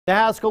The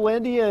Haskell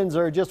Indians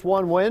are just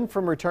one win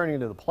from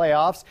returning to the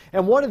playoffs,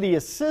 and one of the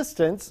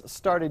assistants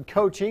started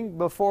coaching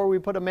before we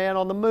put a man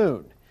on the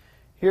moon.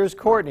 Here's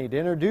Courtney to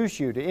introduce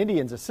you to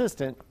Indians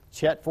assistant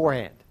Chet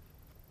Forehand.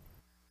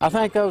 I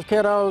think those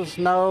kiddos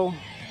know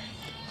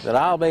that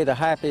I'll be the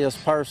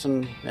happiest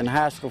person in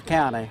Haskell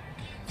County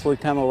if we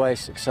come away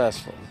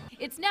successful.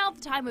 It's now the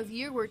time of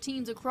year where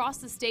teams across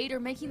the state are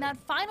making that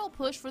final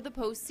push for the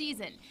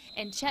postseason,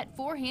 and Chet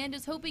Forehand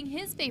is hoping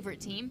his favorite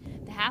team,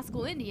 the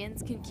Haskell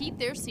Indians, can keep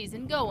their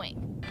season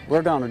going.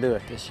 We're going to do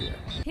it this year.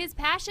 His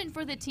passion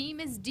for the team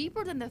is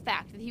deeper than the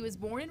fact that he was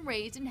born and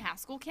raised in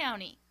Haskell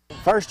County.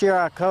 First year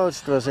I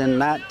coached was in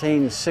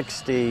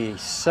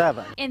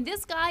 1967. And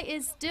this guy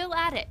is still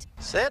at it.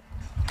 Sit.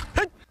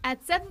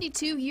 At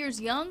 72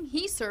 years young,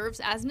 he serves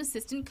as an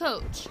assistant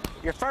coach.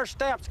 Your first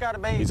step's got to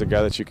be... He's a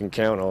guy that you can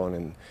count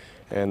on,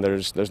 and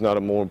there's not a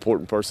more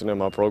important person in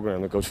my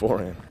program than Coach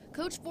Forehand.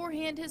 Coach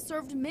Forehand has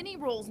served many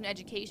roles in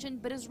education,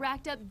 but has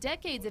racked up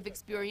decades of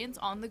experience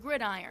on the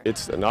gridiron.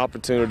 It's an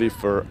opportunity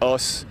for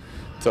us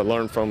to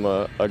learn from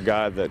a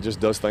guy that just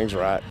does things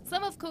right.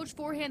 Some of Coach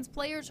Forehand's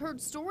players heard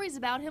stories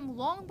about him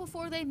long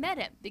before they met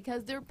him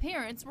because their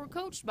parents were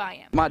coached by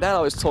him. My dad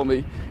always told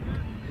me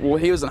when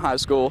he was in high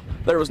school,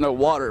 there was no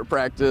water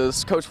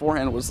practice. Coach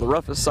Forehand was the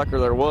roughest sucker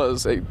there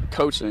was at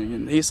coaching,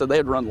 and he said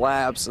they'd run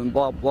laps and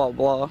blah, blah,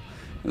 blah.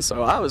 And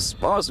so I was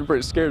honestly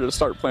pretty scared to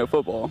start playing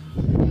football.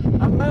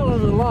 I'm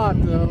melting a lot,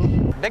 though.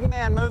 Big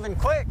man moving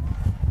quick.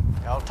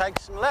 Y'all take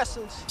some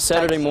lessons.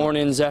 Saturday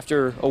mornings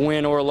after a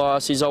win or a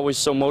loss, he's always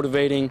so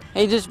motivating.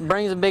 He just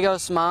brings a big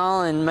old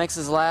smile and makes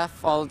us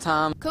laugh all the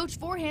time. Coach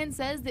Forehand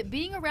says that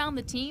being around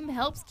the team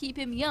helps keep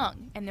him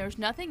young, and there's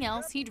nothing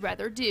else he'd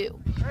rather do.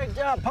 Great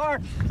job, Park.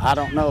 I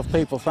don't know if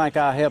people think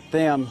I help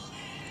them,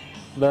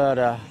 but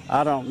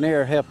I don't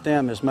near help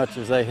them as much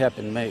as they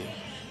helping me,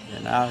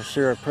 and I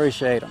sure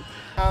appreciate them.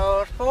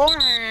 Coach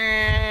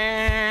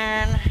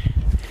Forehand.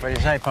 What do you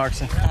say,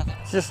 Parksy?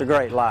 It's just a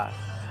great life.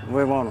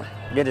 We want to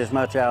get as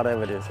much out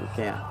of it as we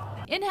can.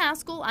 In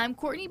Haskell, I'm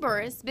Courtney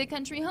Burris,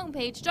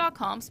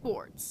 BigCountryHomepage.com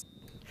Sports.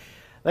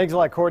 Thanks a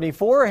lot, Courtney.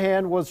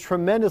 Forehand was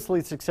tremendously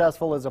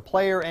successful as a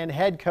player and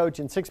head coach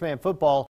in six-man football.